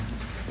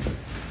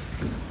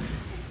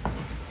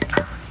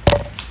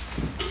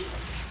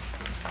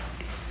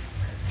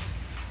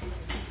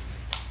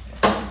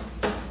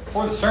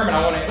For the sermon,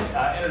 I want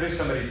to introduce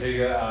somebody to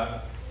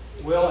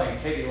you. Will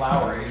and Katie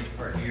Lowry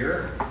are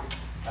here,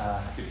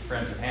 good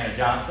friends of Hannah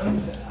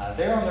Johnson's.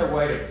 They're on their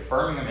way to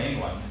Birmingham,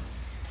 England,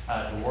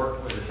 to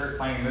work with the church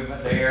planting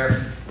movement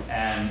there,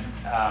 and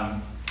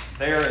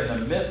they're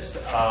in the midst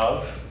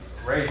of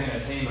raising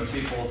a team of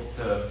people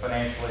to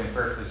financially and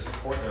prayerfully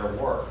support their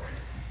work.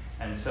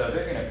 And so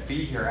they're going to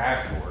be here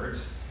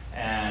afterwards,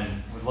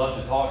 and would love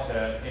to talk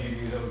to any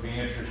of you that would be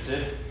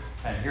interested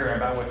and hearing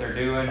about what they're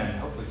doing, and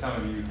hopefully some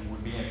of you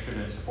would be interested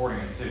in supporting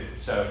them too.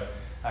 So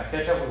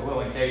catch up with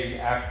Will and Katie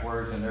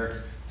afterwards, and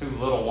their two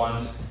little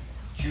ones,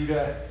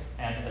 Judah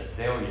and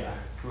Azalea,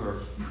 who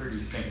are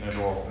pretty stinking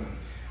adorable.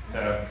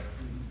 So,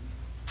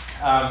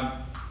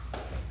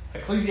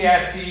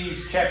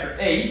 Ecclesiastes chapter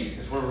 8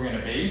 is where we're going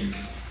to be,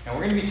 and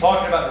we're going to be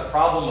talking about the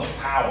problem of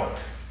power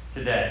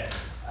today.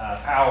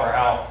 Power,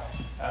 how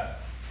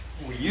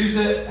we use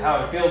it, how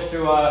it appeals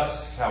to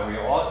us, how we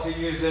ought to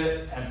use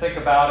it, and think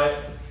about it.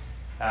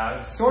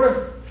 It sort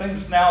of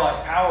seems now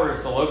like power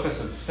is the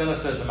locus of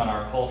cynicism in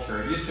our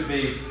culture. It used to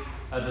be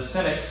the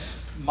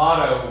cynic's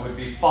motto would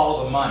be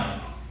follow the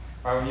money.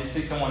 Right? When you see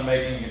someone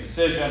making a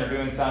decision or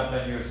doing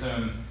something, you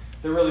assume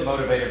they're really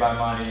motivated by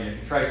money, and if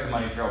you trace the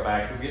money trail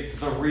back, you'll get to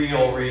the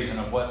real reason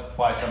of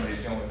why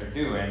somebody's doing what they're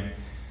doing.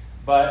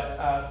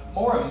 But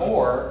more and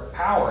more,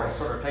 power has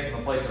sort of taken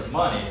the place of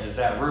money as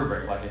that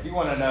rubric. Like if you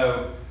want to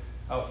know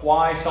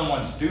why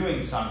someone's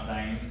doing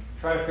something,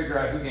 try to figure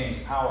out who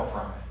gains power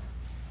from it.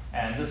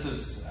 And this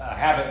is a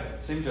habit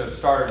that seemed to have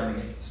started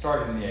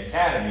in the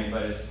academy,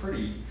 but it's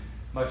pretty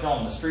much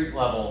on the street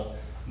level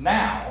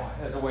now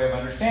as a way of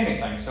understanding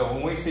things. So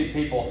when we see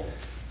people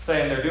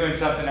saying they're doing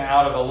something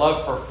out of a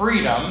love for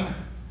freedom,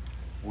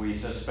 we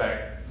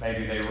suspect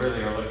maybe they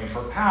really are looking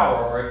for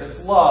power, or if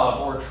it's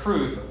love or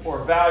truth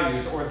or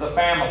values or the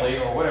family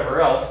or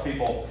whatever else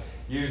people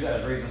use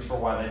as reasons for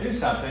why they do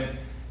something,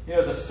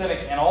 the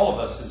cynic in all of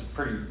us is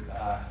pretty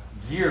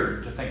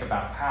geared to think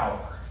about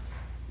power.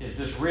 Is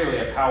this really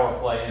a power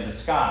play in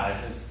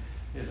disguise?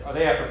 Are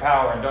they after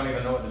power and don't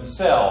even know it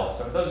themselves?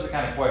 So those are the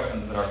kind of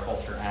questions that our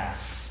culture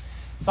asks.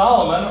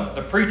 Solomon,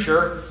 the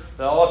preacher,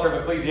 the author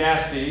of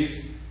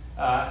Ecclesiastes,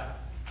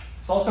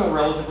 is also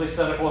relatively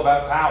cynical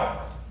about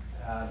power.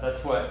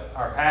 That's what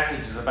our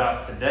passage is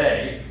about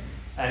today.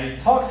 And he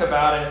talks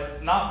about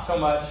it not so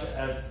much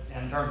as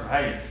in terms of how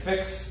you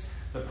fix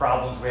the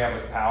problems we have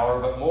with power,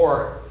 but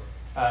more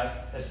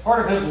as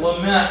part of his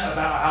lament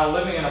about how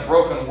living in a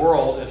broken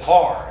world is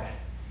hard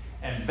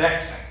and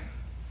vexing.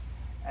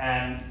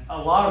 And a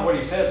lot of what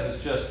he says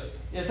is just,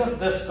 isn't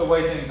this the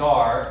way things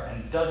are,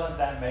 and doesn't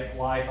that make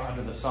life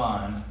under the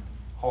sun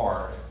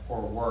hard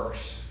or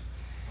worse?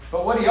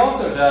 But what he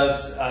also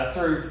does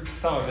through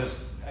some of his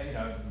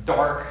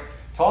dark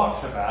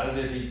talks about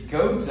it is he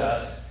goads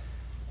us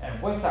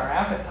and what's our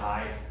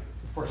appetite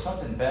for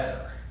something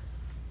better.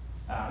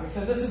 He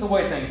said this is the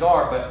way things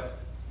are, but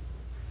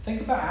think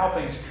about how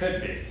things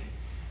could be.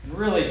 And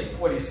really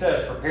what he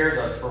says prepares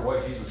us for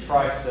what Jesus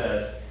Christ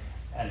says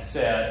and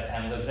said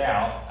and lived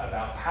out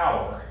about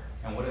power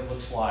and what it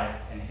looks like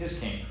in his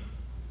kingdom.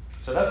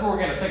 So that's what we're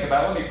going to think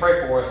about. Let me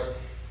pray for us,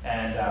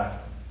 and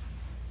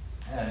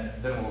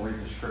then we'll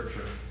read the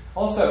scripture.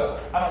 Also,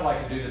 I don't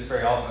like to do this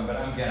very often, but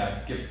I'm going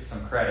to give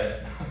some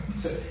credit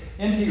to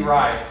N.T.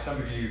 Wright. Some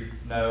of you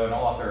know, an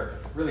author,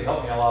 really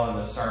helped me a lot on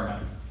this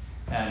sermon.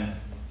 And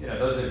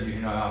those of you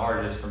who know how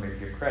hard it is for me to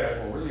give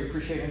credit will really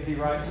appreciate N.T.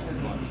 Wright's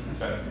influence.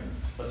 So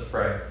let's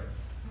pray.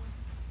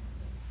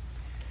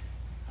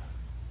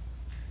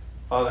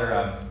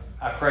 Father,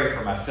 I pray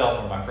for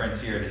myself and my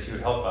friends here that you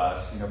would help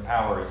us.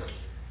 Power is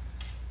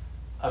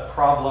a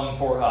problem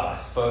for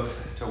us,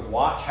 both to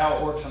watch how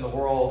it works in the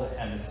world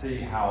and to see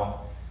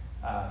how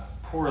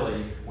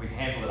poorly we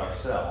handle it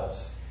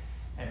ourselves.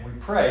 And we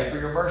pray for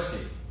your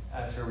mercy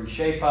to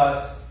reshape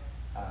us.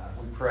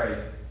 We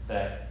pray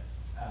that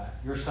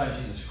your Son,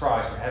 Jesus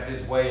Christ, would have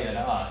his way in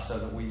us so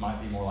that we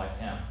might be more like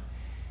him.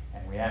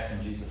 And we ask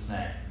in Jesus'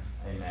 name,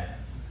 amen.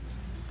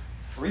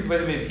 Read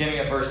with me beginning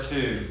at verse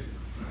 2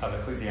 of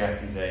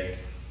Ecclesiastes 8.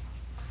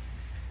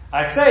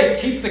 I say,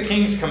 keep the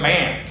king's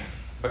command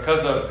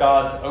because of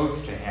God's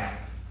oath to him.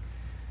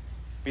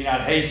 Be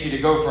not hasty to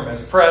go from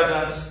his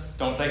presence.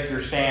 Don't take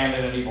your stand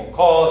in an evil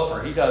cause,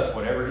 for he does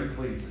whatever he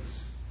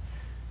pleases.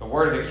 The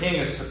word of the king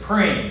is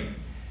supreme.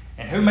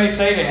 And who may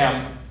say to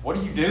him, what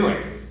are you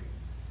doing?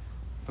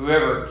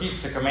 Whoever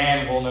keeps the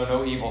command will know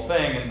no evil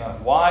thing, and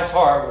the wise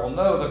heart will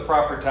know the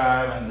proper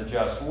time and the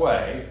just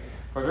way.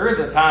 For there is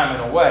a time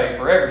and a way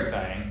for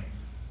everything,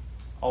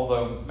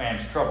 although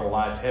man's trouble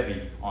lies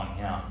heavy on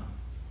him.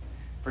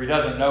 For he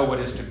doesn't know what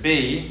is to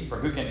be, for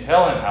who can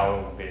tell him how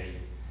it will be?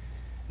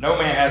 No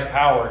man has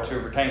power to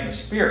retain the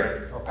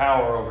spirit, or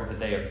power over the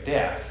day of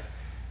death.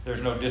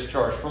 There's no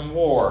discharge from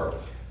war,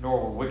 nor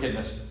will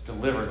wickedness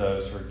deliver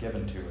those who are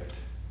given to it.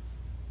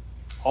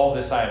 All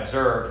this I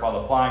observed while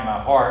applying my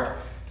heart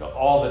to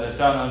all that is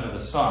done under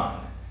the sun,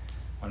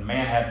 when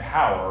man had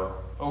power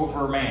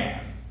over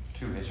man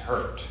to his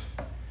hurt.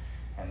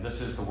 And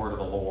this is the word of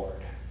the Lord.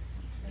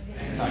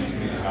 Thanks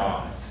be to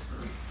God.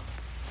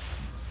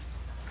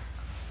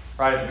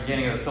 right at the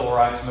beginning of the Civil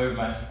Rights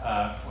Movement,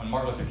 when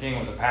Martin Luther King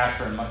was a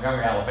pastor in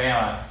Montgomery,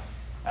 Alabama,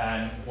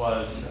 and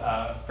was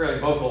a fairly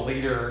vocal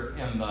leader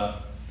in the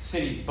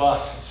city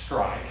bus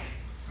strike.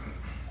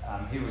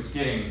 He was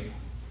getting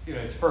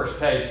his first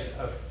taste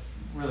of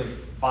really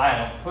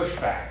violent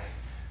pushback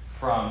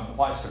from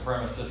white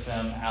supremacists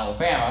in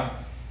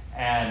Alabama,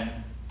 and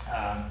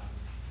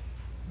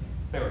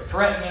they were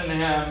threatening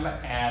him,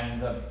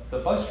 and the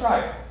bus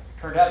strike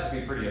turned out to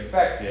be pretty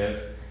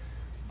effective,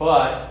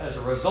 but as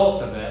a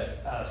result of it,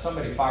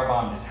 somebody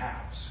firebombed his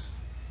house.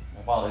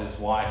 And while his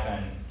wife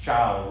and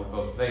child were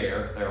both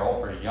there, they were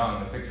all pretty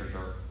young. The pictures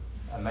are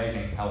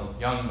amazing how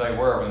young they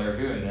were when they were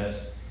doing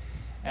this.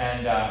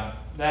 And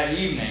that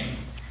evening,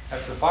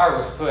 after the fire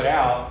was put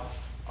out,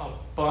 a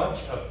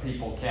bunch of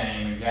people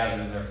came and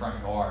gathered in their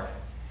front yard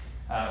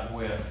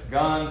with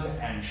guns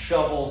and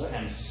shovels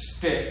and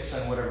sticks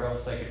and whatever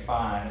else they could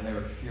find, and they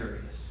were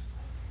furious.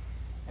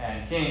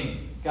 And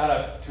King got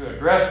up to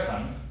address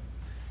them,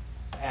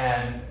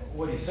 and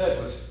what he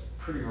said was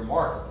pretty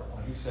remarkable.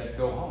 He said,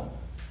 "Go home."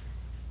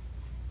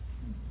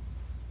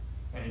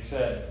 And he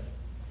said,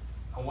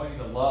 "I want you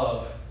to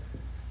love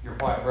your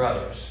white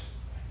brothers,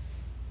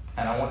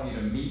 and I want you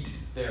to meet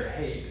their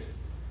hate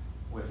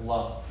with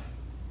love."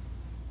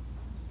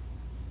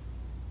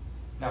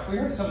 Now, if we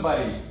heard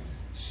somebody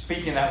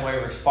speaking that way,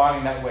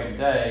 responding that way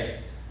today,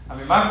 I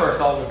mean, my first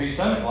thought would be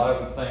cynical. I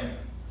would think,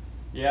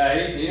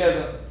 yeah, he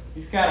doesn't,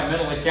 he's kind of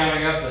mentally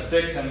counting up the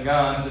sticks and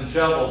guns and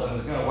shovels and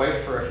is going to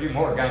wait for a few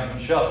more guns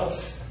and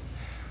shovels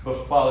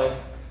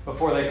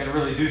before they can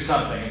really do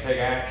something and take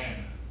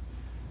action.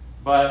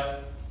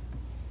 But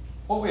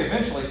what we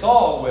eventually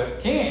saw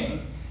with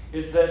King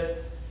is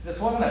that this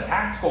wasn't a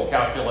tactical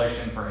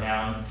calculation for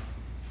him.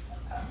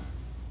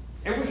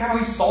 It was how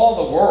he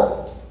saw the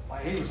world.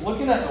 Like, he was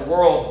looking at the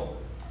world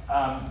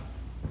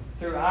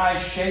through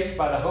eyes shaped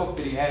by the hope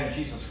that he had in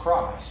Jesus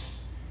Christ,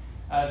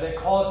 that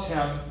caused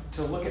him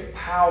to look at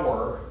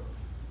power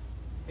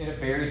in a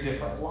very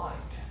different light,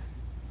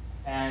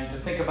 and to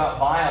think about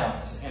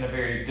violence in a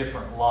very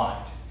different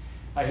light.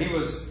 He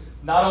was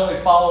not only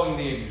following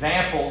the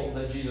example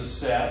that Jesus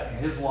set in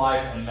his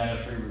life and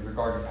ministry with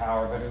regard to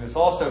power, but he was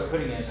also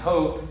putting his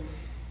hope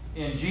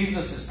in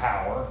Jesus'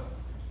 power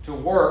to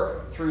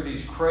work through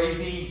these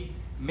crazy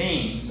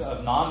means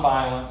of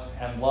nonviolence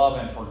and love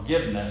and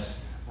forgiveness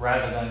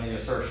rather than the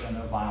assertion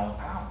of violent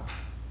power.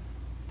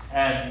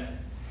 And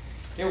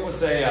it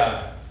was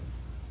a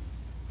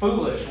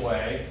foolish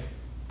way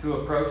to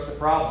approach the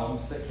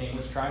problems that King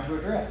was trying to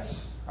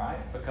address, right?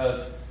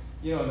 Because,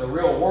 in the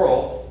real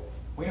world,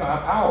 we know how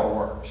power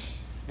works.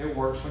 It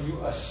works when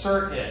you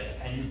assert it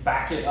and you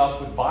back it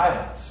up with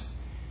violence.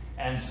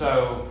 And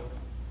so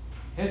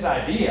his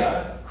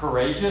idea,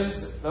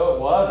 courageous though it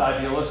was,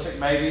 idealistic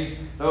maybe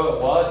though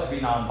it was, to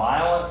be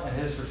nonviolent in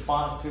his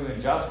response to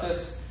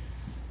injustice,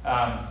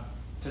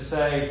 to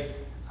say,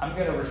 I'm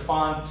going to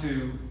respond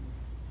to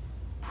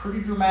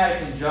pretty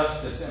dramatic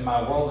injustice in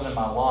my world and in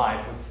my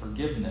life with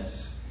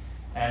forgiveness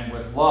and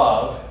with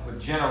love, with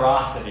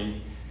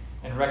generosity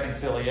and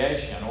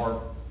reconciliation,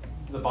 or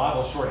the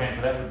Bible's shorthand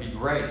for that would be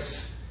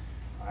grace.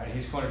 Right?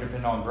 He's going to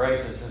depend on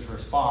grace as his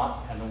response,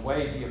 and the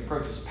way he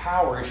approaches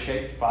power is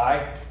shaped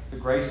by the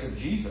grace of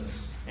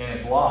Jesus in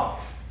his life.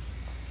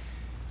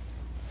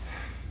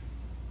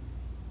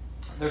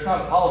 There's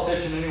not a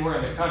politician anywhere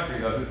in the country,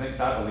 though, who thinks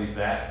I believe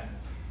that.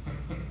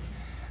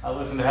 I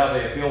listen to how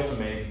they appeal to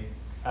me.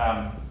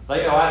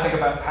 They know I think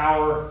about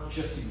power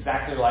just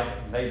exactly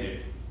like they do.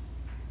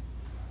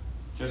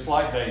 Just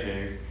like they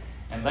do.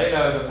 And they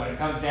know that when it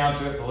comes down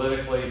to it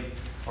politically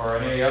or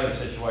in any other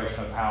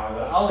situation of power,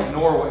 that I'll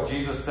ignore what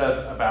Jesus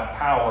says about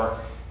power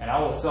and I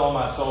will sell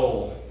my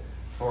soul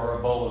for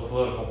a bowl of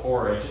political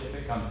porridge if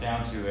it comes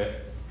down to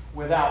it,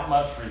 without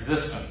much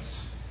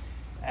resistance.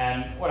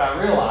 And what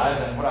I realize,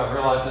 and what I've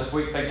realized this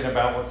week thinking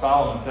about what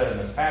Solomon said in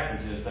this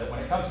passage, is that when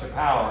it comes to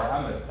power,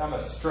 I'm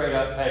a straight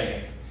up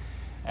pagan.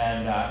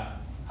 And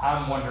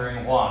I'm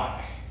wondering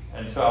why.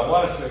 And so I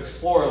want us to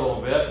explore a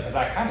little bit, because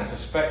I kind of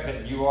suspect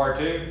that you are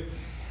too.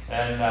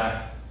 And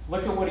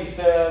look at what he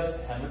says,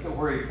 and look at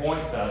where he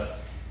points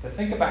us, to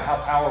think about how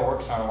power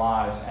works in our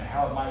lives and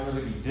how it might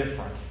really be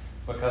different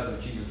because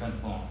of Jesus'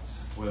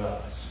 influence with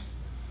us.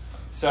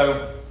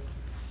 So,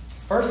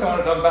 first I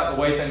want to talk about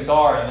the way things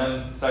are, and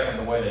then second,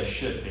 the way they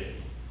should be.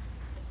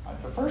 All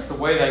right, so first, the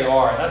way they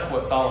are, and that's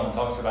what Solomon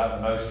talks about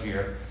the most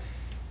here.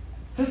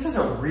 This is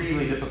a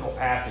really difficult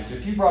passage.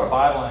 If you brought a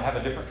Bible and have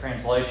a different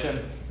translation,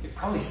 it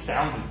probably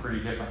sounded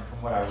pretty different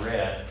from what I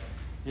read.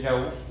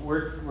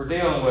 We're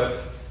dealing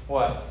with,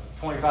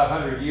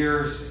 2,500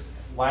 years,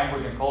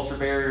 language and culture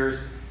barriers.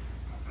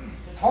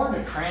 It's hard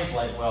to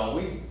translate well.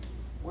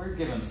 We're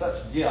given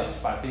such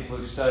gifts by people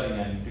who study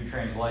and do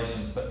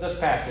translations, but this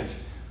passage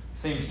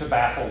seems to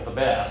baffle the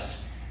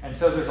best. And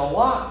so there's a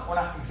lot, we're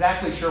not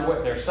exactly sure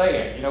what they're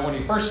saying. When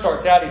he first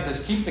starts out, he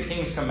says, keep the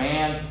king's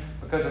command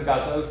because of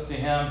God's oath to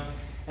him.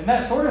 And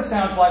that sort of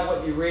sounds like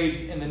what you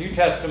read in the New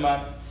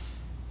Testament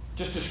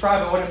just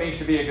describing what it means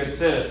to be a good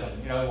citizen.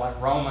 Like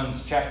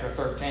Romans chapter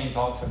 13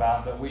 talks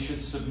about that we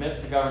should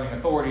submit to governing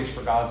authorities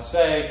for God's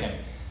sake, and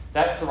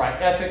that's the right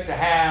ethic to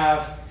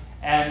have.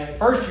 And at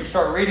first you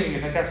start reading and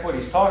you think that's what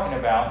he's talking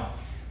about,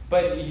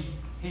 but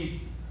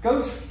he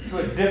goes to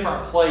a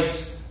different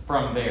place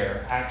from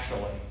there,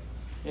 actually.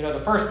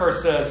 The first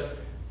verse says,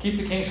 keep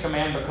the king's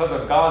command because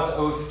of God's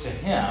oath to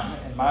him.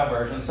 In my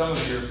version, some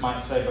of yours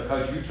might say,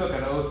 because you took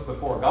an oath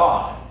before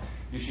God,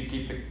 you should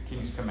keep the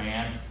king's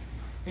command.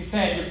 He's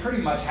saying you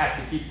pretty much have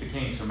to keep the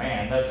king's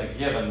command. That's a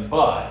given,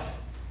 but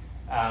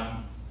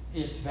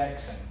it's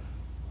vexing.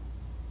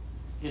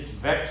 It's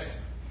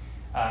vexing.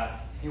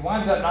 He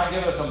winds up not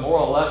giving us a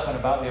moral lesson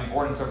about the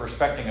importance of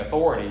respecting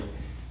authority.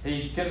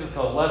 He gives us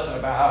a lesson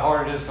about how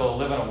hard it is to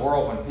live in a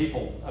world when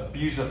people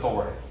abuse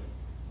authority.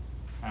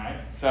 All right?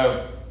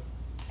 So,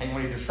 and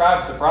when he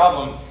describes the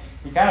problem,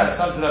 he kind of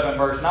sums it up in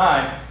verse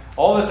 9.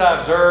 All this I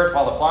observed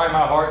while applying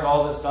my heart to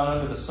all that's done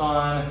under the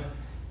sun,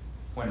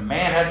 when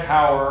man had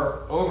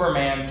power over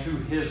man to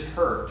his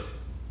hurt.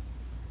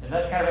 And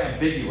that's kind of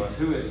ambiguous.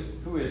 Who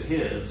is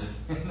his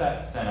in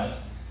that sentence?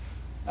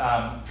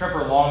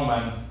 Tremper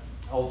Longman,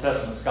 Old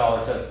Testament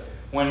scholar, says,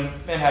 when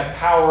men have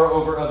power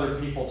over other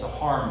people to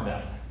harm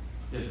them,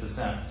 is the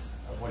sense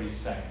of what he's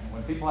saying.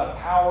 When people have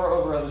power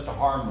over others to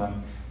harm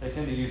them, they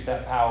tend to use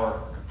that power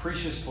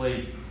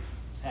capriciously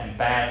and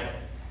badly.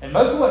 And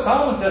most of what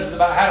Solomon says is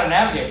about how to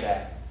navigate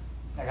that.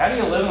 Like, how do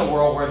you live in a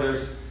world where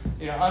there's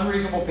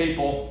unreasonable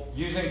people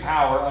using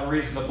power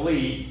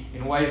unreasonably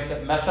in ways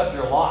that mess up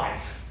your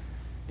life?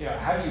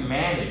 How do you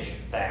manage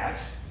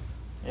that?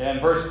 And in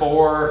verse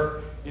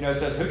 4, it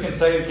says, who can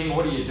say to the king,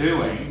 what are you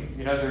doing?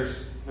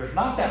 There's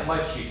not that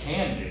much you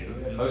can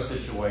do in most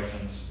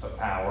situations of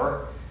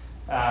power.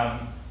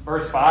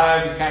 Verse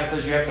 5, it kind of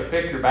says you have to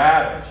pick your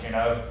battles.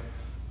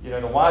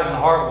 The wise in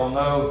heart will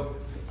know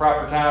the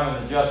proper time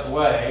and the just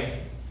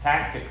way,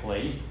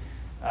 tactically.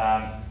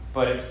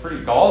 But it's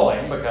pretty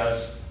galling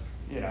because,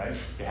 you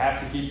have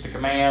to keep the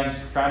commands,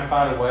 trying to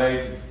find a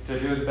way to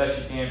do the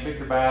best you can, pick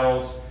your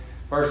battles.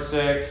 Verse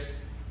 6,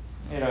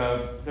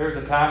 there's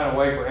a time and a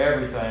way for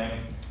everything,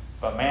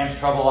 but man's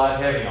trouble lies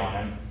heavy on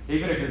him.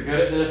 Even if you're good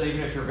at this,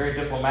 even if you're very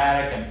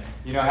diplomatic and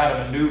you know how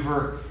to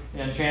maneuver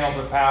in channels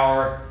of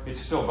power, it's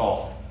still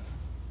galling.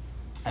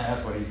 And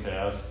that's what he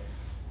says.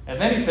 And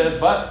then he says,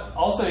 but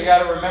also you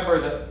got to remember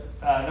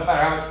that no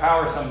matter how much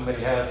power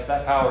somebody has,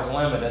 that power is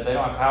limited. They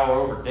don't have power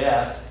over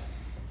death.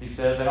 He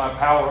says they don't have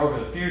power over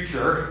the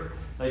future.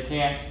 They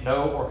can't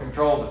know or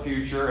control the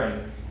future.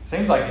 And it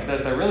seems like he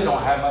says they really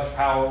don't have much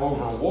power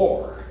over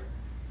war.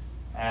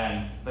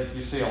 And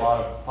you see a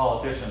lot of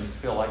politicians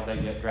feel like they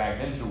get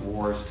dragged into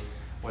wars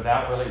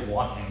without really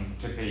wanting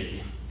to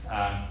be.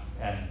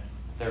 And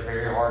they're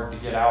very hard to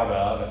get out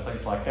of and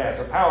things like that.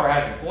 So power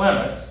has its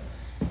limits.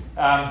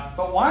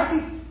 But why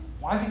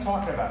is he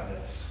talking about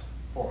this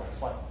for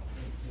us? Like,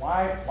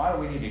 why do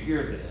we need to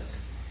hear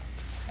this?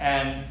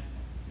 And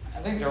I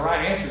think the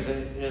right answer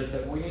is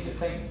that we need to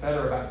think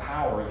better about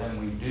power than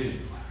we do.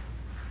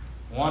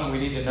 One, we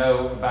need to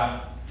know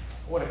about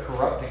what a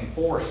corrupting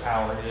force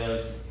power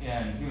is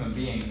in human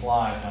beings'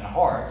 lives and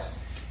hearts,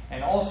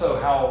 and also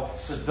how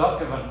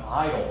seductive and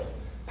idle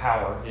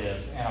power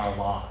is in our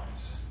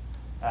lives.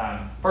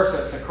 First,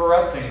 it's a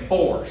corrupting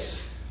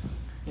force.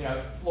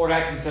 Lord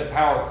Atkins said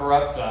power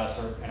corrupts us,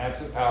 and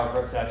absolute power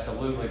corrupts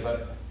absolutely,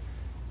 but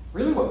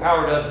really what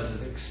power does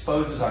is it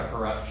exposes our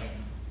corruption.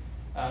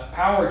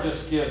 Power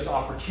just gives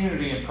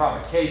opportunity and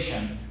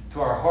provocation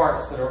to our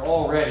hearts that are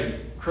already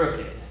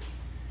crooked.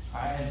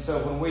 And so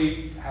when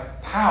we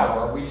have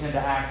power, we tend to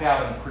act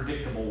out in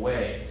predictable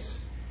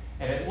ways.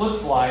 And it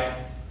looks like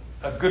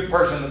a good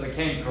person that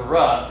became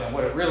corrupt, and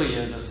what it really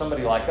is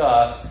somebody like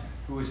us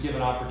who was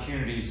given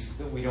opportunities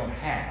that we don't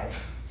have,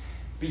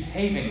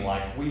 behaving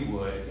like we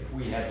would if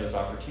we had those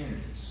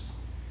opportunities.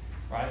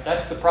 Right?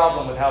 That's the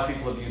problem with how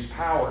people abuse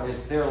power,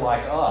 is they're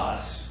like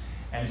us.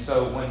 And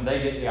so when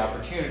they get the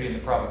opportunity and the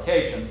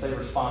provocations, they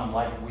respond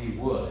like we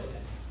would.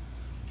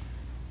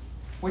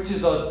 Which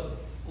is a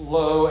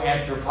low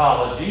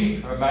anthropology.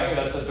 Right?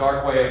 That's a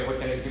dark way of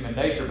looking at human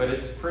nature, but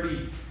it's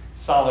pretty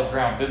solid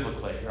ground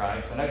biblically,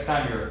 right? So next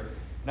time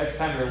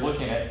you're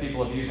looking at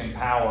people abusing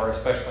power,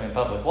 especially in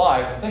public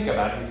life, and think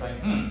about it, you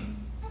think,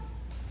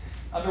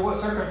 under what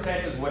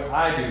circumstances would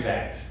I do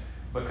that?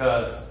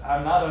 Because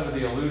I'm not under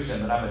the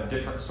illusion that I'm a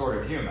different sort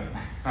of human,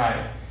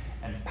 right?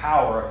 And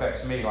power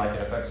affects me like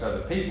it affects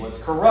other people.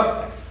 It's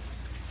corrupting.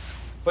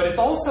 But it's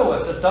also a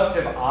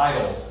seductive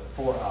idol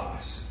for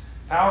us.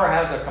 Power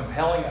has a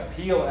compelling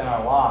appeal in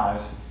our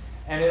lives,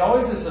 and it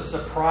always is a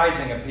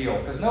surprising appeal,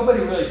 because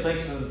nobody really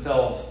thinks of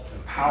themselves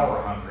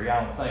power hungry,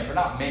 I don't think, or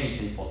not many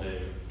people do.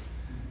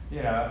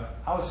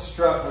 I was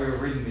struck, we were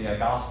reading the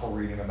gospel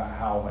reading about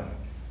how when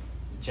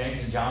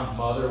James and John's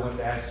mother went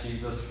to ask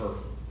Jesus for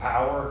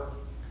power,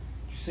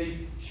 you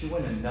see, she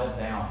went and knelt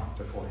down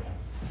before him.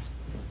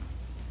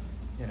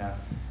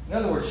 In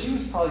other words, she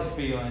was probably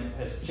feeling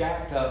as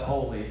jacked up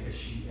holy as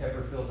she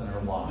ever feels in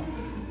her life.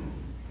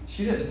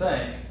 She didn't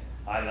think,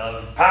 I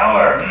love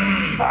power.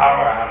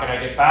 Power, how can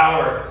I get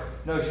power?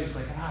 No, she's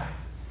thinking,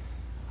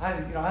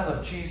 I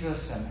love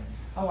Jesus, and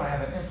I want to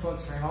have an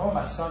influence for him. I want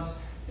my sons.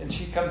 And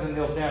she comes and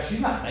kneels down. She's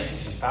not thinking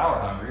she's power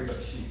hungry,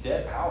 but she's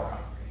dead power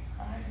hungry,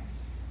 right?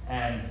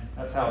 And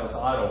that's how this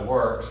idol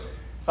works.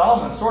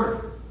 Solomon's sort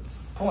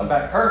of pulling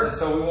back curtains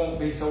so we won't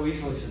be so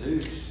easily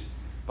seduced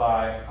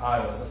by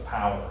idols of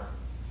power.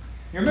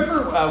 You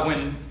remember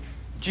when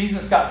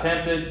Jesus got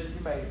tempted?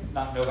 You may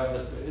not know about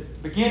this, but at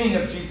the beginning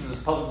of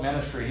Jesus' public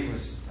ministry, he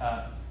was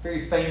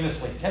very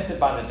famously tempted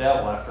by the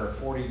devil after a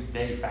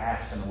 40-day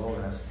fast in the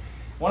wilderness.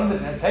 One of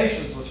the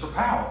temptations was for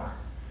power.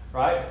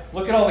 Right?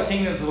 Look at all the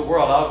kingdoms of the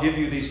world. I'll give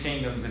you these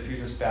kingdoms if you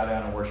just bow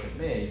down and worship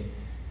me.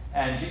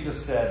 And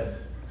Jesus said,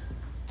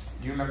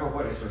 do you remember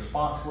what his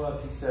response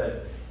was? He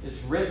said,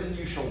 it's written,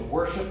 you shall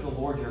worship the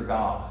Lord your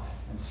God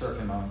and serve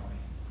him only.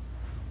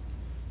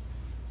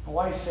 Well,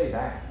 why did he say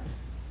that?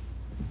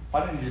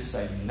 Why didn't he just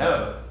say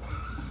no?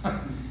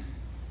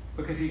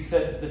 Because he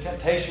said, the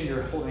temptation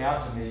you're holding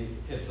out to me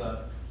is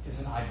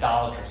an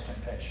idolatrous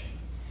temptation.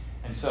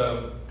 And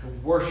so to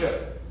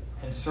worship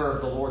and serve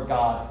the Lord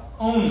God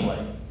only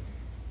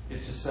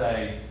is to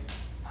say,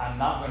 I'm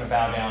not going to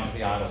bow down to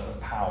the idols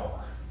of power.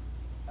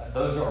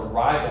 Those are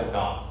rival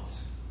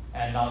gods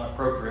and not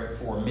appropriate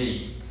for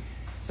me.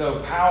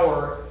 So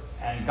power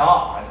and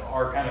God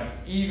are kind of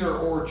either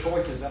or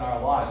choices in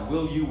our lives.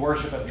 Will you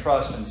worship and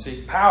trust and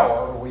seek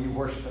power, or will you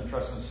worship and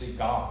trust and seek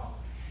God?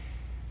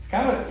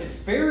 It's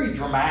very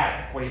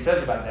dramatic what he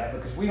says about that,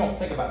 because we don't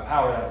think about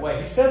power that way.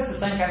 He says the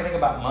same kind of thing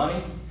about money.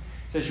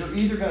 He says you're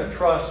either going to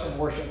trust and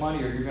worship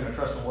money, or you're going to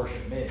trust and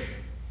worship me.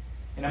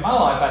 And in my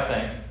life, I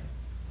think,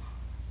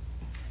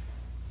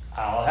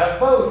 I'll have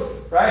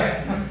both,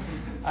 right?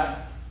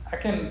 I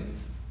can,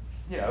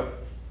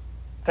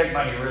 take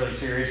money really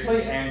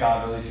seriously and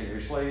God really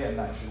seriously, and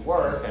that should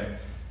work. And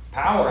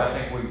power, I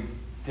think we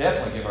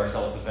definitely give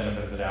ourselves the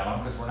benefit of the doubt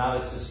on, because we're not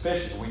as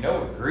suspicious. We know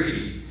we're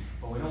greedy,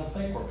 but we don't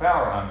think we're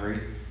power hungry.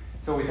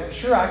 So we think,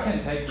 sure, I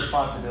can take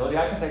responsibility.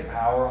 I can take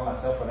power on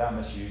myself without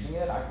misusing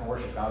it. I can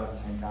worship God at the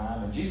same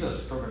time. And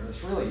Jesus provided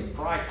this really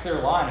bright, clear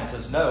line and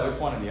says, no, it's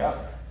one or the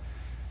other.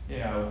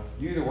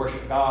 You either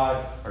worship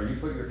God or you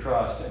put your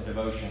trust and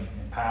devotion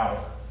in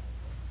power.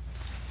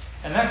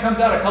 And that comes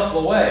out a couple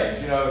of ways.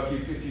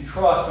 If you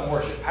trust and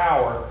worship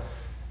power,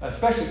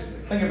 especially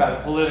thinking about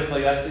it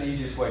politically, that's the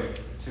easiest way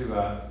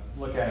to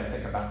look at it and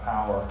think about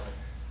power.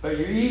 But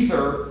you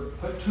either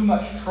put too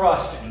much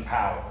trust in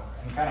power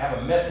and kind of have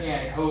a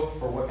messianic hope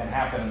for what can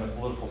happen in the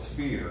political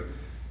sphere,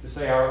 to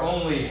say our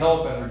only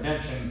help and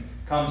redemption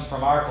comes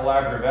from our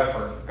collaborative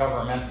effort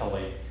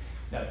governmentally.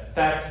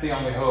 That's the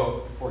only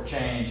hope for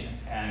change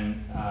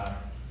and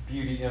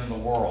beauty in the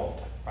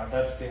world. Right?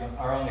 That's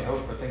our only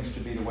hope for things to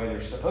be the way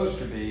they're supposed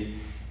to be,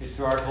 is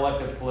through our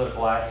collective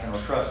political action or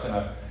trust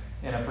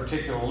in a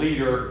particular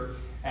leader.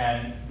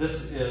 And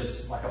this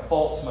is like a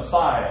false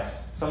Messiah,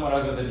 someone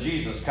other than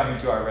Jesus coming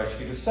to our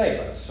rescue to save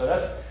us. So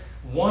that's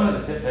one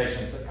of the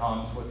temptations that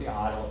comes with the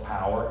idol of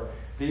power.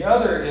 The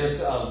other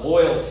is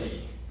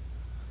loyalty,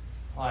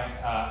 like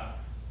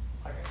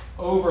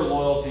over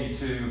loyalty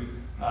to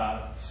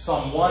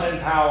someone in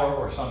power,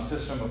 or some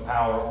system of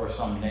power, or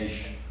some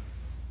nation.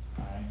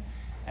 Right?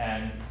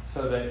 And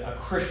so that a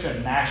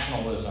Christian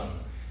nationalism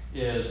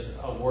is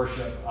a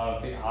worship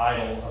of the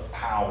idol of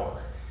power.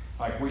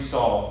 Like we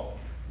saw,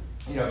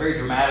 very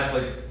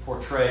dramatically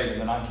portrayed in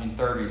the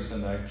 1930s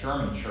in the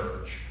German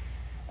church,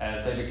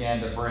 as they began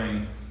to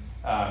bring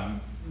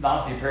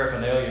Nazi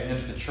paraphernalia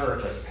into the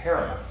church as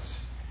paramount,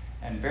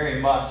 and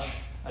very much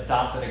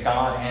adopted a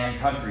God and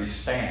country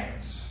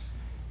stance.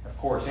 Of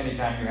course,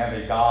 anytime you have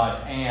a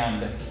God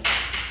and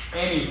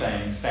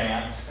anything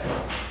stance,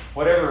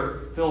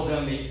 whatever fills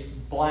in the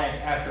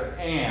blank after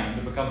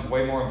and becomes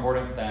way more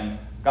important than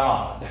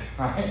God,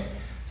 right?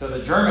 So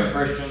the German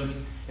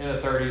Christians in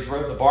the 30s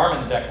wrote the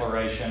Barmen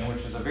Declaration,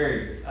 which is a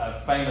very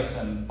famous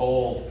and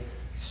bold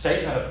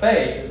statement of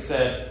faith that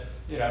said,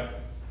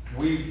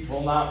 we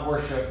will not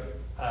worship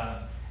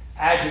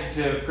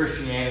adjective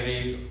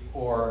Christianity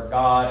or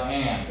God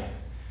and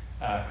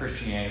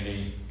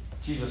Christianity.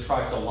 Jesus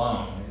Christ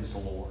alone is the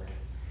Lord.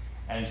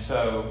 And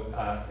so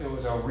it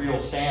was a real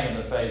stand in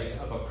the face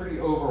of a pretty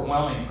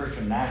overwhelming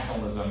Christian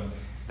nationalism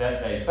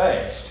that they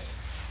faced.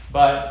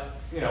 But,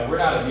 we're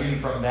not immune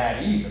from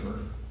that either.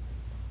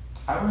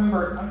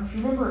 If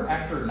you remember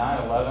after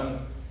 9/11,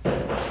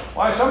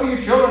 why, some of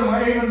you children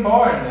weren't even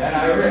born then,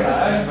 I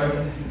realized,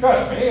 but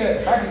trust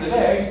me, back in the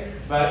day.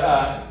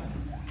 But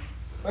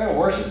we had a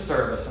worship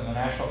service in the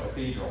National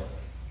Cathedral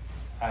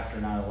after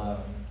 9/11,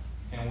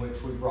 in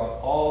which we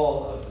brought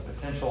all of the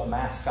potential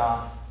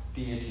mascot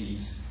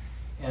deities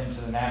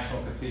into the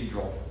National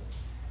Cathedral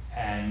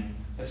and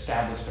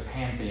established a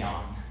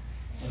pantheon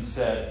and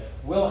said,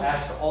 we'll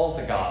ask all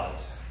the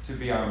gods to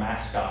be our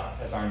mascot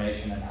as our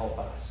nation and help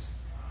us.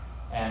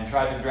 And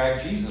tried to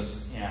drag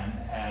Jesus in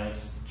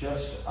as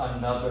just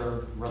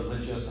another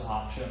religious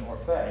option or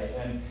faith.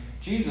 And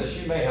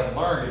Jesus, you may have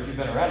learned if you've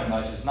been around him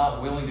much, is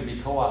not willing to be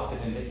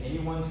co-opted into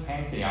anyone's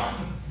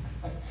pantheon.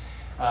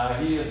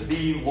 He is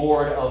the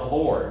Lord of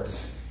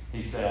Lords,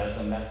 he says,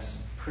 and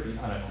that's pretty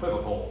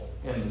unequivocal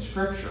in the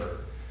Scripture.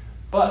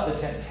 But the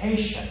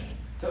temptation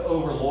to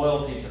over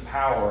loyalty to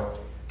power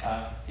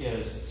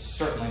is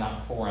certainly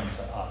not foreign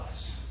to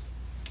us.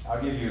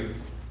 I'll give you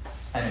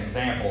an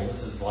example.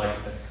 This is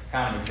like the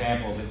kind of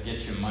example that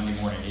gets you Monday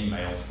morning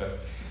emails. But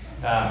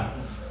a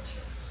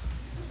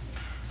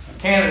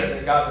candidate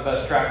that got the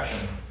best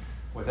traction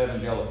with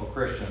evangelical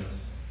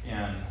Christians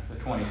in the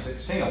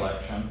 2016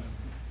 election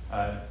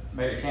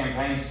made a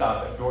campaign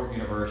stop at Dordt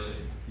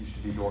University. It used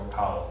to be Dordt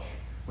College,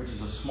 which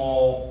is a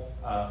small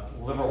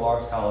liberal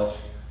arts college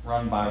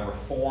run by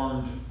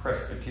Reformed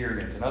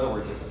Presbyterians. In other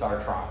words, it was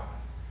our tribe,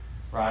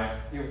 right?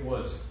 It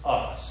was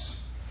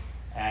us.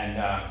 And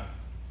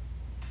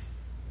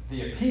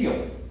the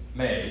appeal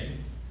made,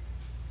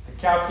 the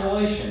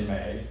calculation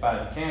made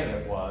by the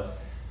candidate was,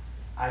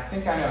 I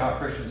think I know how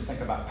Christians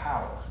think about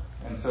power.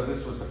 And so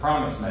this was the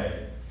promise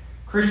made.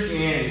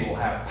 Christianity will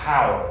have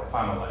power if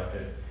I'm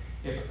elected.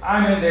 If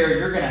I'm in there,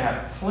 you're going to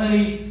have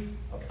plenty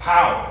of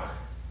power,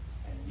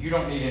 and you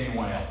don't need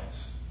anyone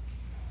else.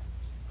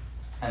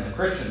 And the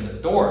Christians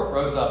at Dordt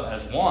rose up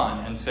as one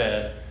and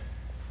said,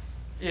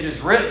 it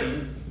is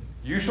written,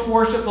 you shall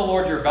worship the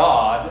Lord your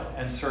God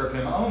and serve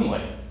him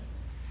only.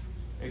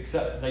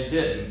 Except they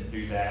didn't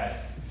do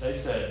that. They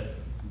said,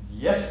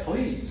 yes,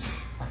 please.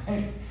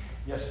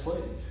 Yes,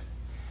 please.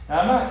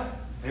 Now, I'm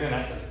not doing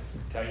that to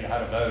tell you how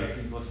to vote. If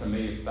you listen to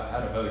me about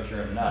how to vote,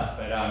 you're enough.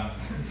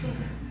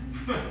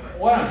 But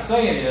what I'm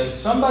saying is,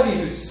 somebody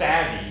who's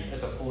savvy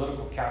as a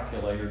political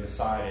calculator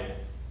decided,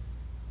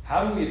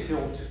 how do we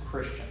appeal to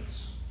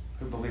Christians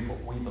who believe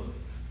what we believe?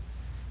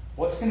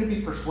 What's going to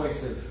be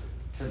persuasive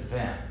to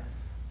them?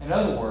 In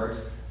other words,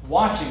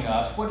 watching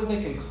us, what did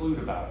they conclude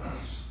about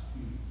us?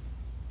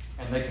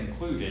 And they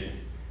concluded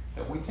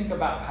that we think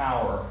about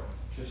power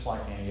just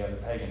like any other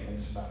pagan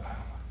thinks about power.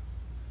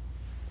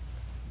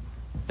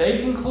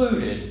 They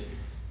concluded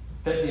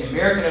that the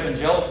American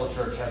Evangelical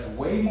Church has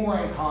way more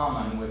in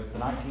common with the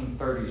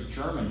 1930s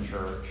German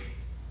church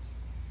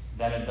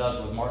than it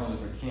does with Martin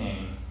Luther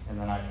King in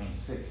the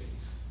 1960s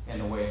in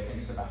the way it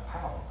thinks about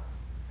power.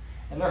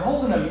 And they're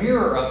holding a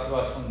mirror up to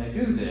us when they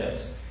do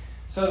this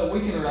so that we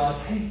can realize,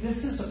 hey,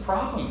 this is a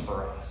problem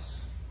for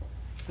us.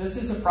 This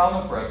is a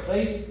problem for us.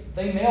 They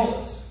nailed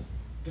us.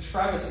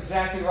 Describe us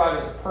exactly right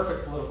as a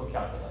perfect political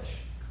calculation.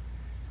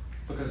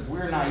 Because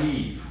we're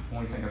naive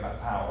when we think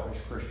about power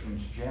as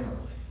Christians generally,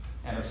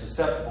 and are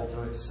susceptible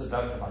to its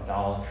seductive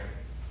idolatry.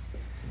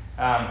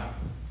 But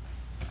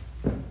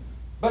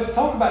to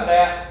talk about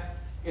that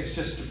is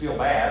just to feel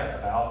bad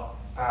about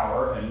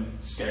power and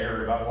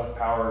scared about what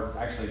power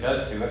actually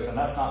does to us, and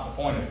that's not the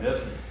point of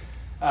this.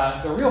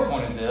 The real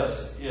point of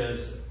this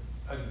is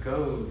a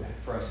goad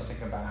for us to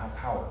think about how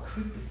power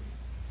could be,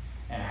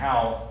 and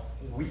how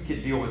we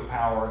could deal with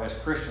power as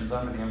Christians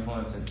under the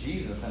influence of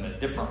Jesus in a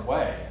different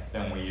way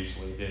than we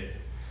usually do.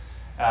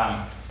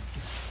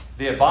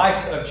 The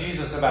advice of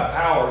Jesus about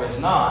power is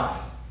not,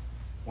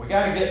 we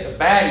got to get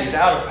the baddies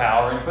out of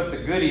power and put the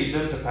goodies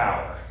into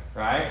power,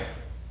 right?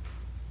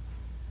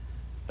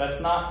 That's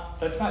not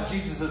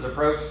Jesus'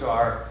 approach to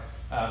our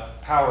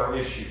power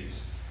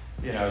issues.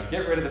 You know,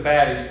 get rid of the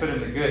baddies, put in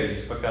the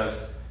goodies,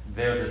 because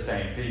they're the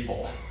same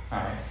people,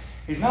 right?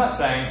 He's not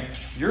saying,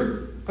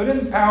 you're put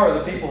in power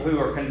the people who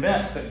are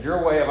convinced that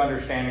your way of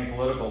understanding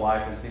political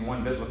life is the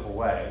one biblical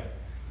way.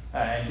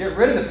 And get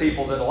rid of the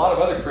people that a lot of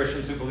other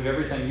Christians who believe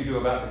everything you do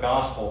about the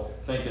gospel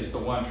think is the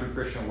one true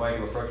Christian way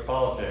to approach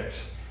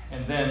politics.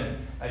 And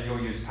then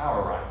you'll use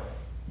power rightly.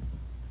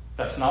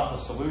 That's not the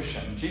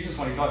solution. Jesus,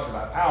 when he talks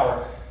about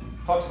power,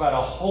 talks about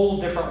a whole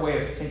different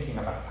way of thinking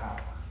about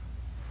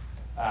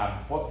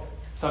power. What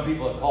some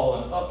people have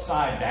called an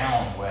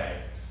upside-down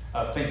way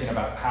of thinking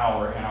about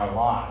power in our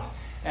lives.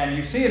 And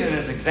you see it in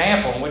his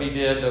example, what he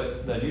did,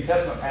 the New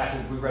Testament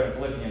passage we read in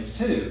Philippians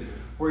 2,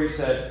 where he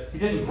said he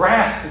didn't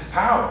grasp his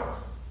power,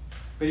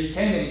 but he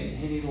came and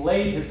he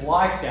laid his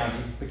life down.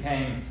 He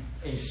became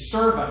a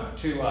servant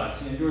to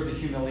us. He endured the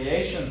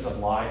humiliations of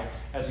life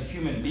as a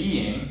human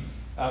being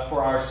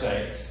for our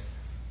sakes,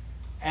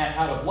 and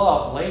out of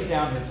love laid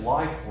down his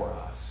life for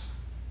us.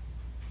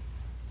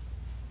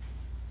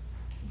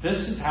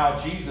 This is how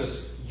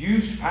Jesus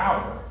used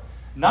power,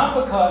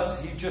 not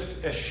because he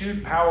just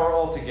eschewed power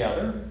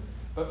altogether,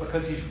 but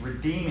because he's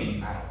redeeming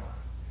power.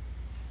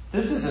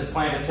 This is his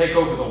plan to take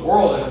over the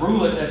world and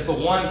rule it as the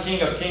one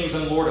King of Kings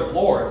and Lord of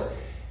Lords.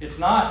 It's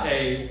not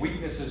a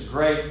weakness is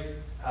great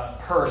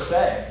per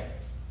se,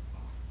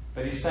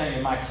 but he's saying,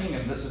 in my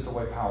kingdom, this is the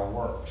way power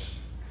works.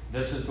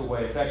 This is the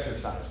way it's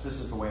exercised. This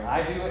is the way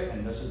I do it,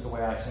 and this is the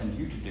way I send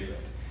you to do it.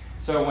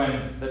 So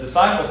when the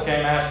disciples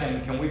came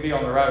asking, can we be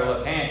on the right or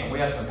left hand? Can we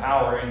have some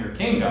power in your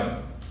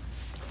kingdom?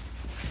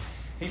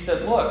 He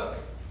said, look,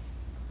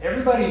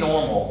 everybody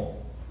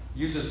normal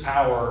uses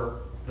power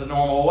the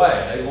normal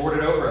way. They lord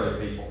it over other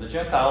people. The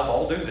Gentiles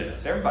all do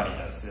this. Everybody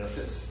does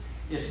this.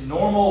 It's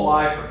normal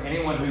life for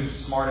anyone who's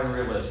smart and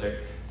realistic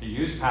to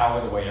use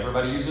power the way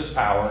everybody uses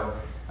power.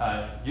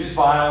 Use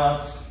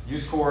violence,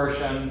 use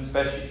coercion as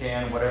best you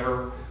can,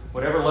 whatever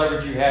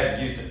leverage you have,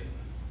 use it.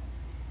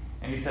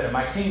 And he said, in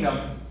my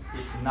kingdom,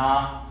 it's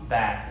not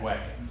that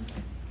way.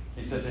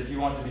 He says, if you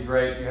want to be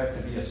great, you have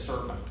to be a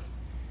servant.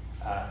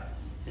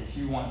 If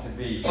you want to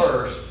be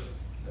first,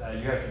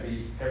 you have to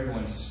be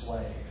everyone's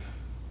slave.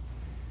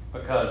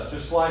 Because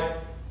just like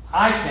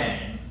I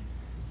came,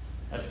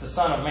 as the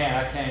Son of Man,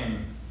 I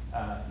came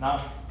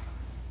not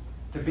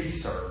to be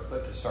served,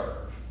 but to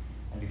serve,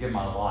 and to give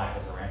my life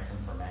as a ransom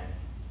for many.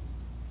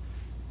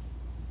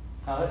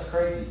 Now that's a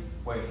crazy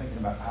way of thinking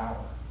about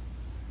power.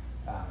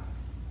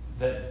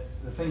 That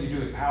the thing you do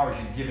with power is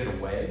you give it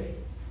away.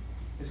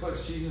 Is what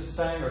Jesus is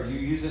saying, or you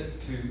use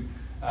it to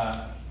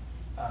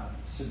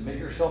submit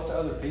yourself to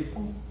other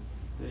people?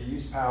 That you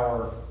use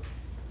power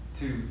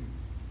to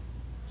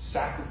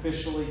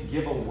sacrificially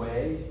give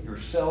away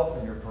yourself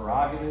and your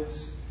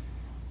prerogatives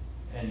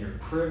and your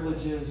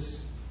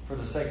privileges for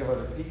the sake of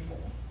other people.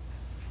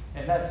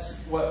 And that's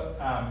what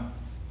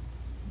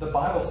the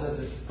Bible says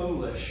is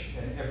foolish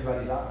in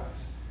everybody's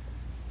eyes.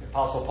 The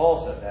Apostle Paul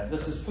said that.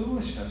 This is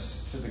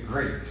foolishness to the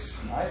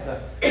Greeks, right? The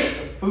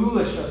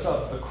foolishness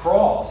of the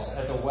cross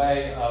as a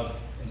way of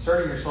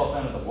inserting yourself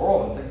into the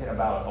world and thinking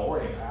about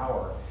authority and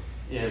power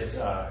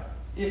is,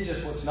 it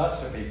just looks nuts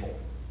to people,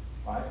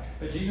 right?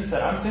 But Jesus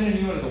said, I'm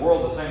sending you into the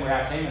world the same way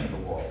I came into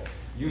the world.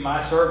 You,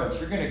 my servants,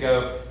 you're going to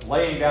go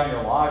laying down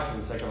your lives for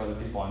the sake of other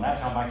people, and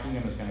that's how my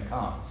kingdom is going to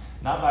come.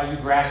 Not by you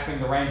grasping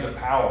the reins of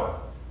power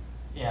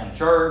in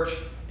church,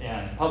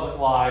 in public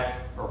life,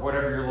 or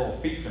whatever your little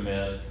fiefdom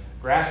is.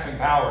 Grasping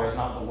power is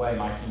not the way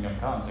my kingdom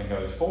comes and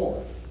goes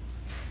forward.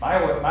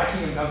 My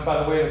kingdom comes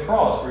by the way of the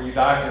cross, where you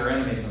die for your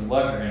enemies and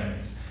love your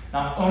enemies.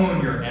 Not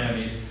own your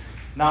enemies,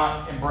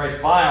 not embrace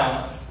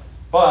violence,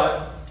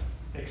 but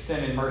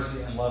extending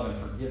mercy and love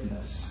and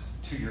forgiveness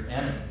to your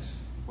enemies,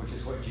 which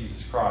is what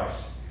Jesus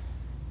Christ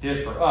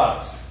did for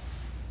us.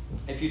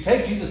 If you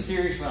take Jesus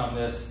seriously on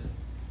this,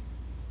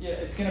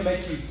 it's going to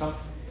make you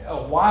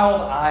a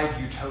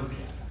wild-eyed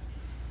utopian.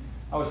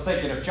 I was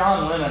thinking, if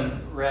John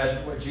Lennon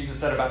read what Jesus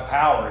said about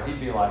power, he'd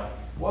be like,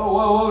 whoa,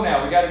 whoa, whoa,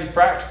 now, we got to be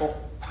practical.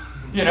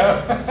 You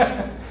know?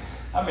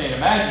 I mean,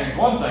 imagining is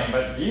one thing,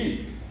 but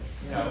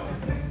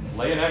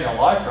laying down your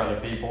life for other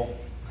people,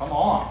 come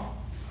on.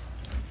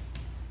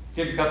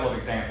 Give you a couple of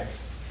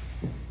examples.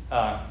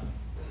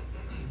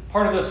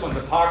 Part of this one's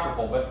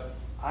apocryphal, but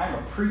I'm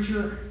a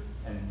preacher,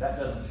 and that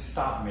doesn't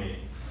stop me.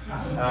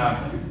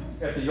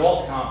 At the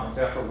Yalta Conference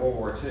after World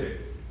War II,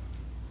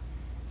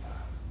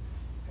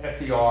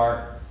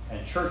 FDR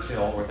and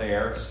Churchill were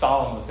there.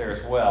 Stalin was there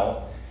as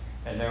well.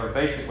 And they were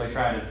basically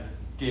trying to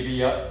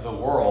divvy up the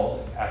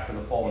world after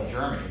the fall of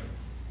Germany.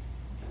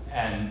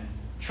 And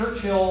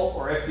Churchill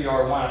or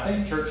FDR won. I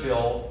think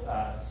Churchill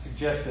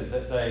suggested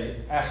that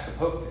they ask the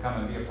Pope to come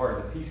and be a part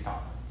of the peace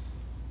conference.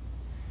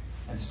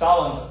 And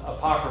Stalin's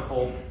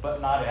apocryphal but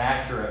not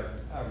inaccurate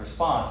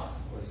response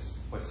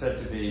was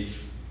said to be,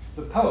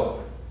 the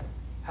Pope,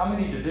 how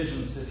many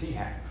divisions does he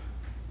have?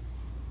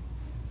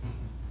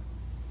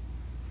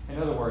 In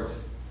other words,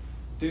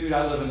 dude,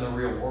 I live in the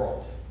real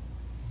world.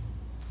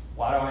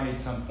 Why do I need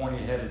some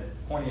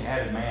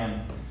pointy-headed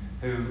man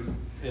who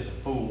is a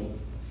fool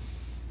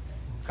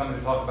coming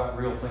to talk about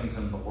real things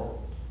in the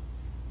world?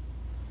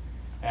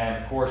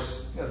 And of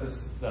course,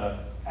 the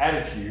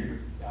attitude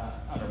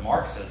under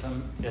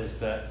Marxism is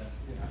that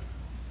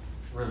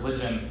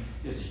religion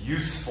is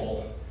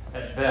useful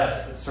at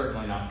best, but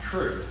certainly not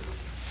true.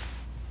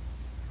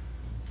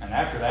 And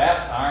after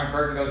that, the Iron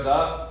Curtain goes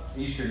up,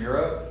 Eastern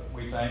Europe,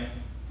 we think,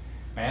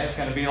 man, it's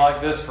going to be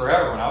like this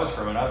forever. When I was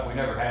growing up, we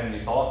never had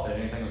any thought that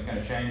anything was going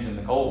to change in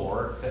the Cold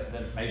War, except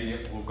that maybe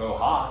it will go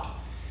hot.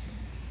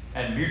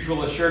 And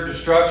mutual assured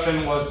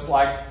destruction was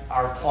like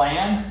our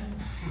plan,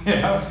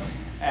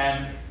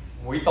 and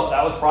we thought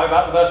that was probably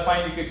about the best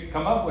plan you could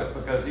come up with,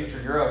 because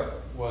Eastern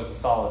Europe was a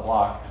solid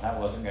block, and that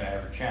wasn't going to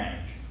ever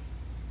change.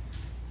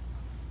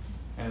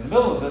 And in the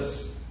middle of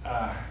this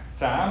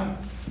time,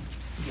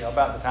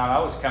 about the time I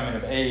was coming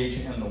of age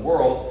in the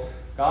world,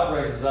 God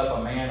raises up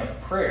a man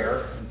of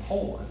prayer in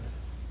Poland.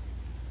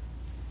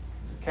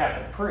 He was a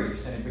Catholic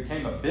priest, and he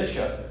became a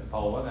bishop in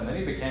Poland, and then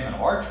he became an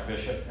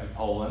archbishop in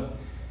Poland.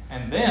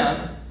 And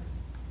then,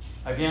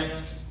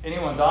 against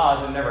anyone's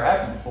odds, it never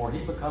happened before,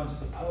 he becomes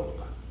the Pope.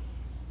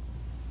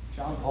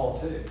 John Paul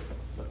II,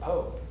 the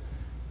Pope.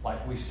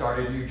 Like, we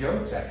started new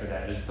jokes after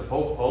that. Is the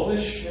Pope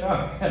Polish?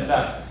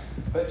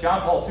 But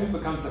John Paul II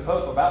becomes the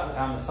Pope about the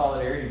time the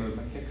Solidarity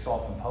movement kicks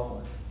off in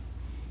Poland.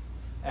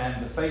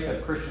 And the faith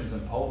of Christians in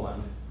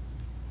Poland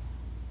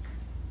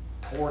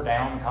tore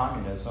down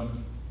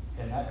communism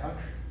in that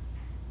country.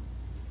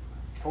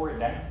 Tore it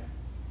down.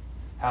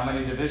 How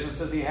many divisions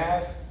does he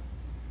have?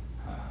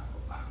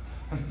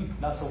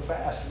 Not so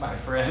fast, my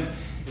friend.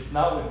 It's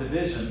not with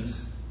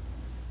divisions,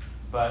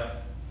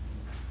 but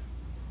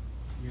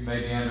you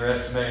may be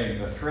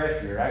underestimating the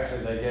threat here.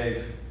 Actually, they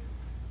gave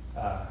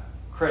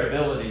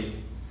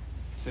credibility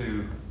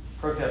to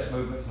protest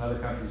movements in other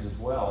countries as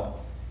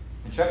well.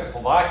 In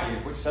Czechoslovakia,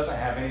 which doesn't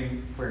have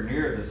anywhere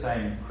near the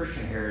same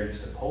Christian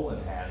heritage that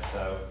Poland has,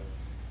 though,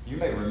 you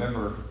may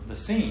remember the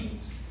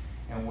scenes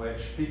in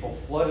which people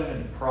flooded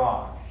into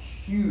Prague,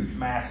 huge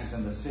masses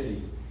in the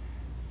city,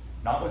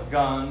 not with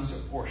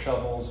guns or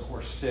shovels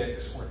or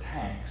sticks or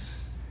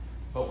tanks,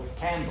 but with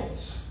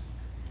candles.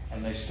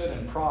 And they stood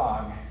in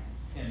Prague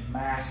in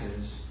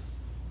masses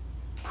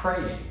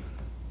praying.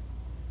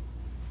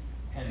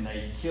 And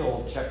they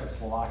killed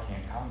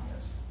Czechoslovakian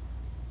communism.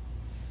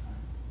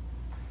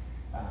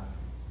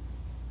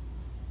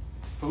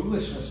 It's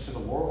foolishness to the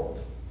world.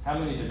 How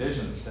many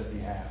divisions does he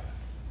have?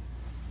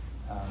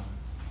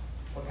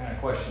 What kind of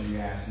question do you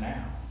ask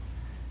now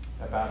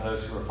about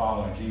those who are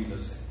following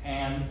Jesus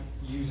and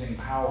using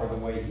power the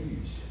way he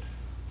used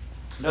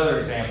it? Another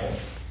example.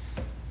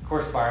 Of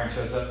course, Byron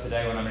shows up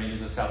today when I'm going to use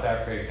the South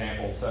Africa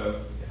example,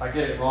 so if I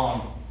get it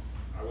wrong,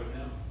 I would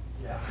know.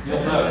 Yeah,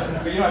 you'll know,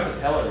 but you don't have to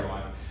tell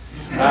everyone.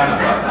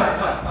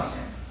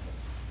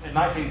 In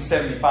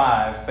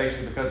 1975,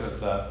 basically because of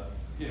the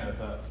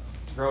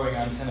growing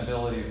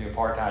untenability of the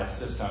apartheid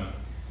system,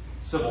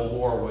 civil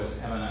war was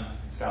imminent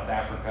in South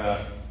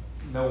Africa.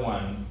 No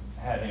one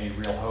had any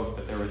real hope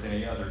that there was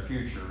any other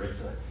future.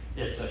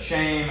 It's a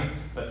shame,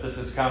 but this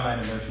is coming,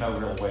 and there's no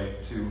real way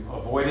to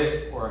avoid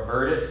it or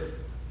avert it.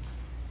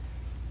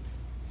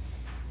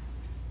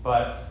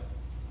 But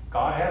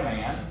God had a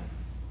man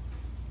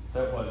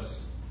that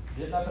was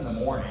getting up in the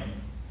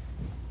morning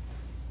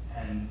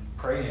and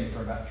praying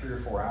for about 3 or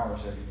 4 hours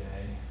every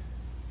day,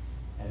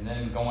 and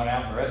then going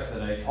out the rest of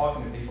the day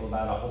talking to people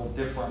about a whole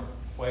different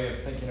way of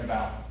thinking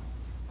about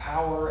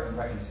power and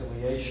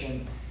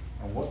reconciliation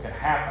and what could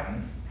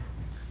happen.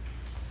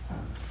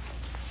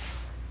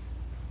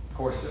 Of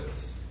course, it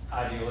was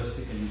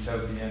idealistic and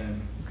utopian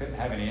and couldn't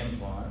have any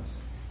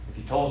influence. If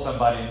you told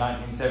somebody in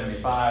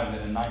 1975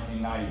 that in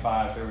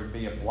 1995 there would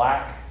be a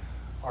black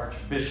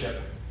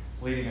archbishop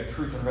leading a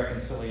Truth and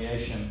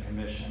Reconciliation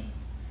Commission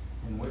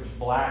in which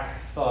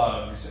black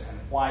thugs and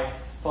white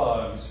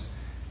thugs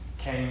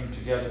came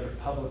together to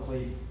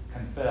publicly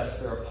confess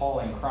their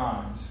appalling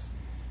crimes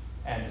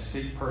and to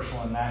seek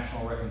personal and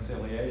national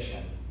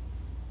reconciliation.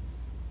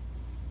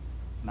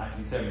 In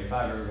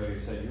 1975, everybody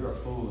said, "You're a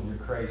fool and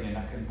you're crazy and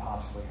that couldn't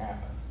possibly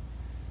happen."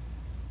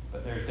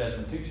 But there's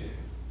Desmond Tutu,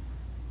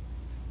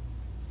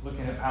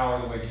 looking at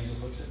power the way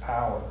Jesus looks at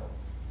power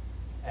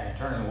and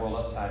turning the world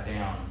upside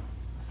down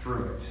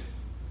through it.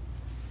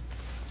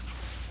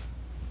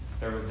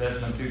 There was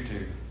Desmond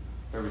Tutu.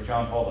 There was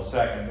John Paul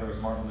II. There was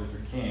Martin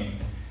Luther King,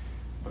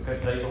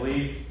 because they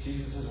believed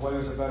Jesus' way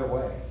was a better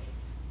way.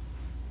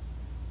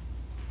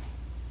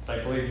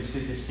 They believed you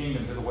seek his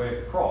kingdom through the way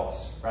of the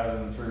cross, rather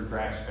than through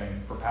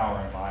grasping for power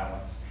and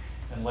violence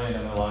and laying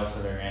down their lives for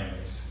their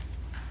enemies.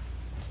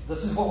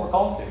 This is what we're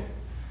called to.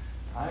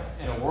 Right?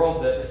 In a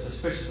world that is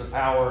suspicious of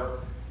power,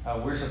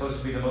 we're supposed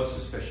to be the most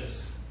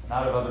suspicious,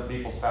 not of other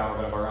people's power,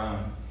 but of our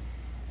own.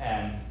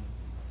 And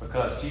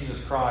because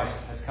Jesus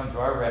Christ has come to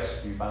our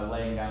rescue by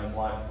laying down his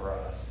life for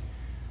us,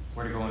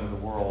 we're to go into the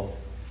world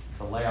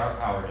to lay our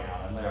power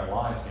down and lay our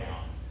lives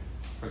down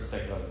for the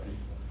sake of other people.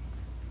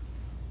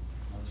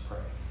 Let's pray.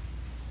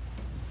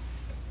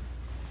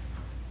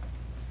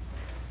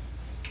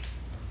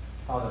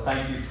 Father,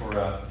 thank you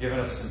for giving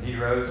us some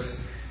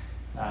heroes.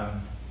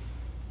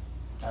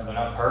 They're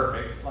not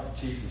perfect like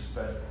Jesus,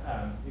 but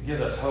it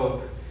gives us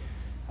hope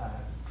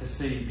to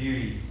see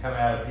beauty coming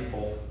out of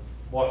people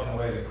walking the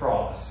way of the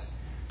cross,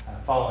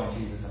 following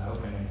Jesus and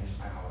hoping in his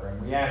power.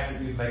 And we ask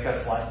that you'd make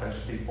us like those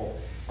people,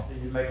 that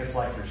you'd make us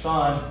like your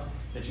Son,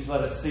 that you'd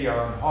let us see our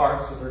own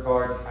hearts with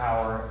regard to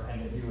power,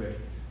 and that you would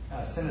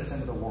send us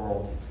into the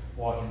world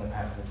walking the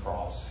path of the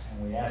cross.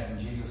 And we ask in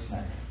Jesus'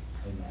 name,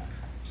 amen.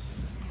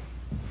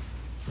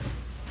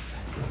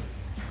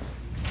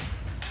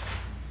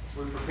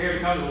 We prepare to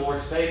come to the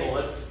Lord's table.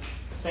 Let's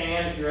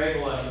stand, if you're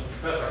able, and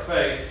confess our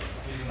faith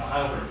using the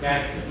Heidelberg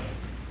Catechism.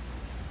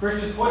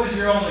 Christians, what is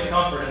your only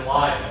comfort in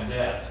life and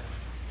death?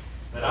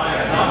 That I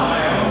am not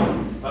my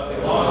own, but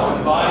belong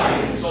in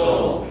body and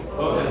soul,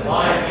 both in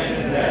life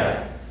and in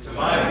death, to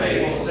my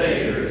faithful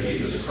Savior,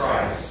 Jesus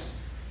Christ.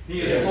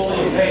 He has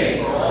fully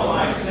paid for all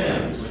my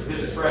sins with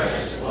his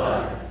precious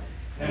blood,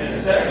 and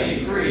has set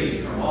me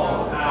free from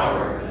all the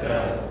power of the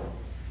devil.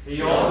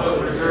 He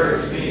also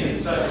preserves me in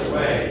such a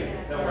way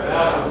that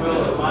without the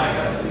will of my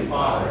heavenly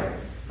Father,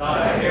 not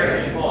a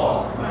hair can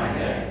fall from my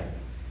head.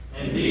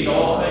 Indeed,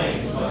 all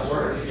things must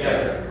work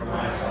together for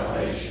my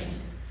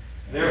salvation.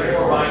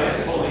 Therefore, by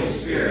his Holy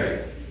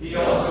Spirit, he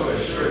also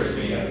assures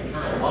me of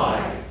eternal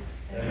life,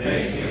 and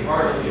makes me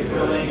heartily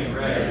willing and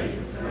ready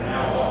from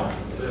now on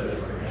to live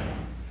for him.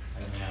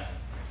 Amen.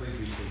 Please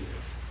be seated.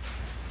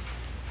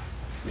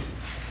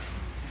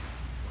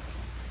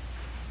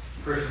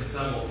 The Christian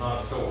symbol is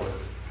not a sword,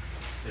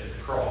 it's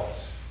a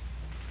cross.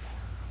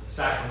 The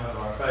sacrament of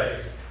our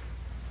faith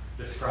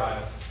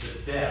describes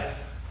the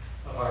death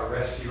of our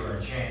rescuer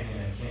and champion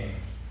and king.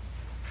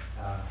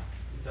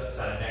 It's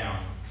upside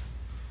down.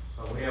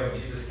 But we know when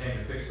Jesus came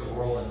to fix the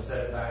world and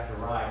set it back to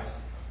rights,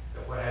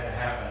 that what had to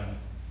happen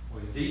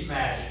was deep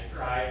magic,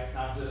 right?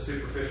 Not just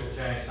superficial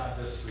change, not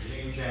just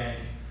regime change,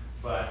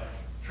 but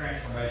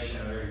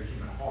transformation of every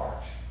human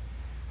heart.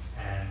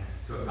 And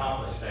to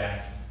accomplish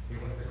that, he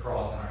went to the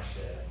cross in our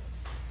stead.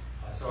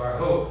 So our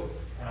hope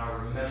and our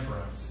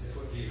remembrance is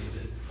what Jesus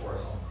did for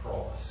us on the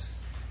cross.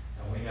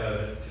 And we know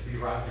that to be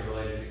rightly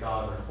related to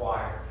God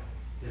required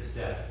his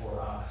death for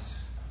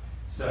us.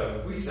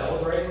 So we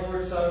celebrate the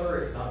Lord's Supper.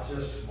 It's not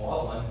just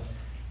maudlin,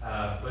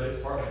 but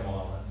it's partly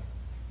maudlin,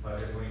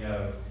 because we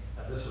know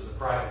that this was the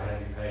price that had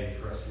to be paid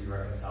for us to be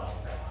reconciled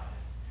to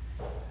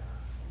God.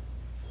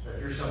 But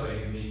if you're somebody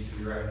who needs to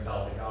be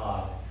reconciled to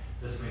God,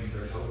 this means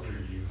there's hope for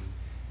you.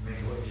 It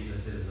means what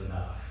Jesus did is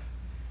enough.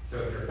 So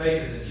if your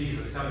faith is in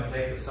Jesus, come and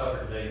take the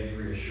supper today. Be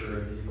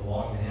reassured that you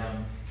belong to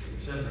him, that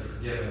your sins are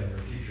forgiven, and your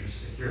future is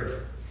secure.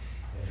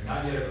 If you're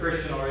not yet a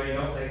Christian already,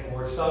 don't take the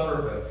Lord's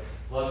Supper,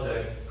 but love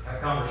to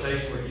have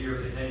conversation with you or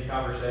continue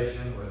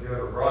conversation with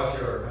whoever brought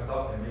you, or come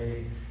talk to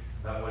me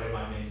about what it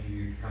might mean for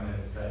you to come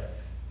into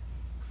faith.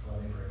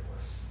 Let me pray for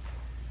us.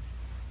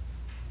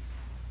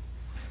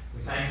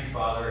 We thank you,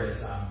 Father,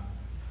 as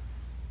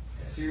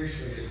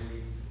seriously as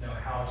we know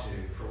how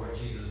to, for what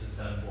Jesus has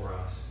done for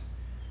us.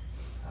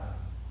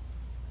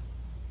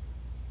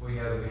 We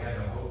know that we have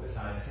no hope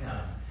besides him.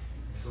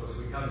 And so as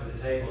we come to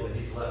the table that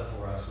he's left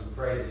for us, we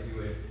pray that you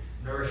would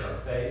nourish our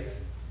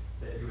faith,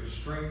 that you would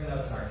strengthen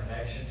us in our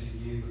connection to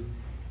you,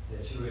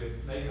 that you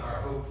would make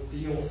our hope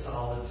feel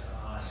solid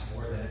to us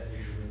more than it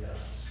usually does.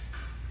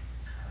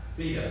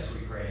 Feed us,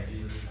 we pray, in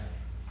Jesus' name.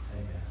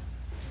 Amen.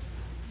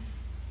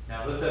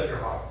 Now lift up your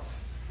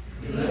hearts.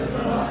 We lift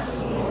them up to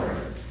the Lord.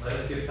 Let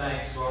us give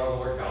thanks to our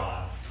Lord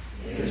God.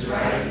 It is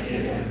right to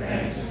give him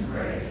thanks and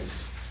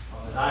praise.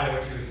 On the night in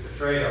which he was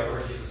betrayed, our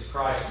Lord Jesus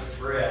Christ took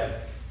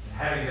bread, and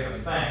having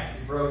given thanks,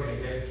 he broke it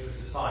and gave it to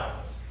his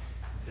disciples.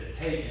 He said,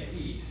 "Take and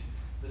eat.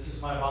 This is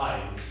my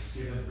body, which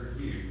is given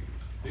for you.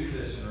 Do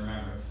this in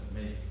remembrance of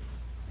me."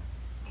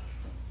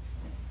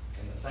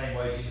 In the same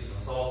way,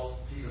 Jesus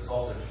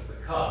also took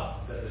the cup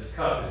and said, "This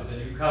cup is the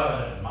new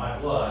covenant in my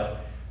blood,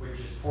 which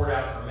is poured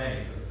out for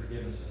many for the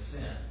forgiveness of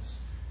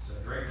sins. So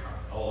drink from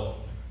it, all of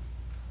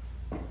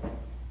you.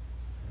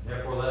 And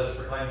therefore, let us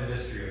proclaim the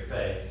mystery of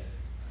faith.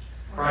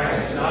 Christ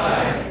has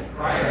died,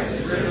 Christ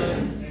is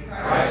risen, and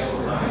Christ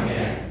will come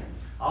again.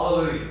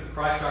 Alleluia!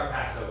 Christ our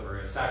Passover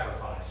is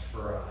sacrificed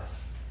for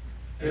us.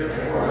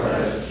 Therefore,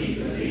 let us keep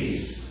the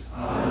feast.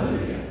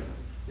 Alleluia.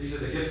 These are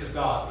the gifts of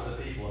God for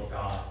the people of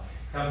God.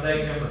 Come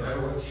take them,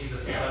 remember what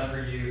Jesus has done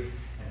for you,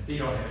 and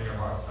feed on him in your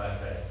hearts by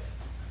faith.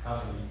 Come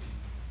and eat.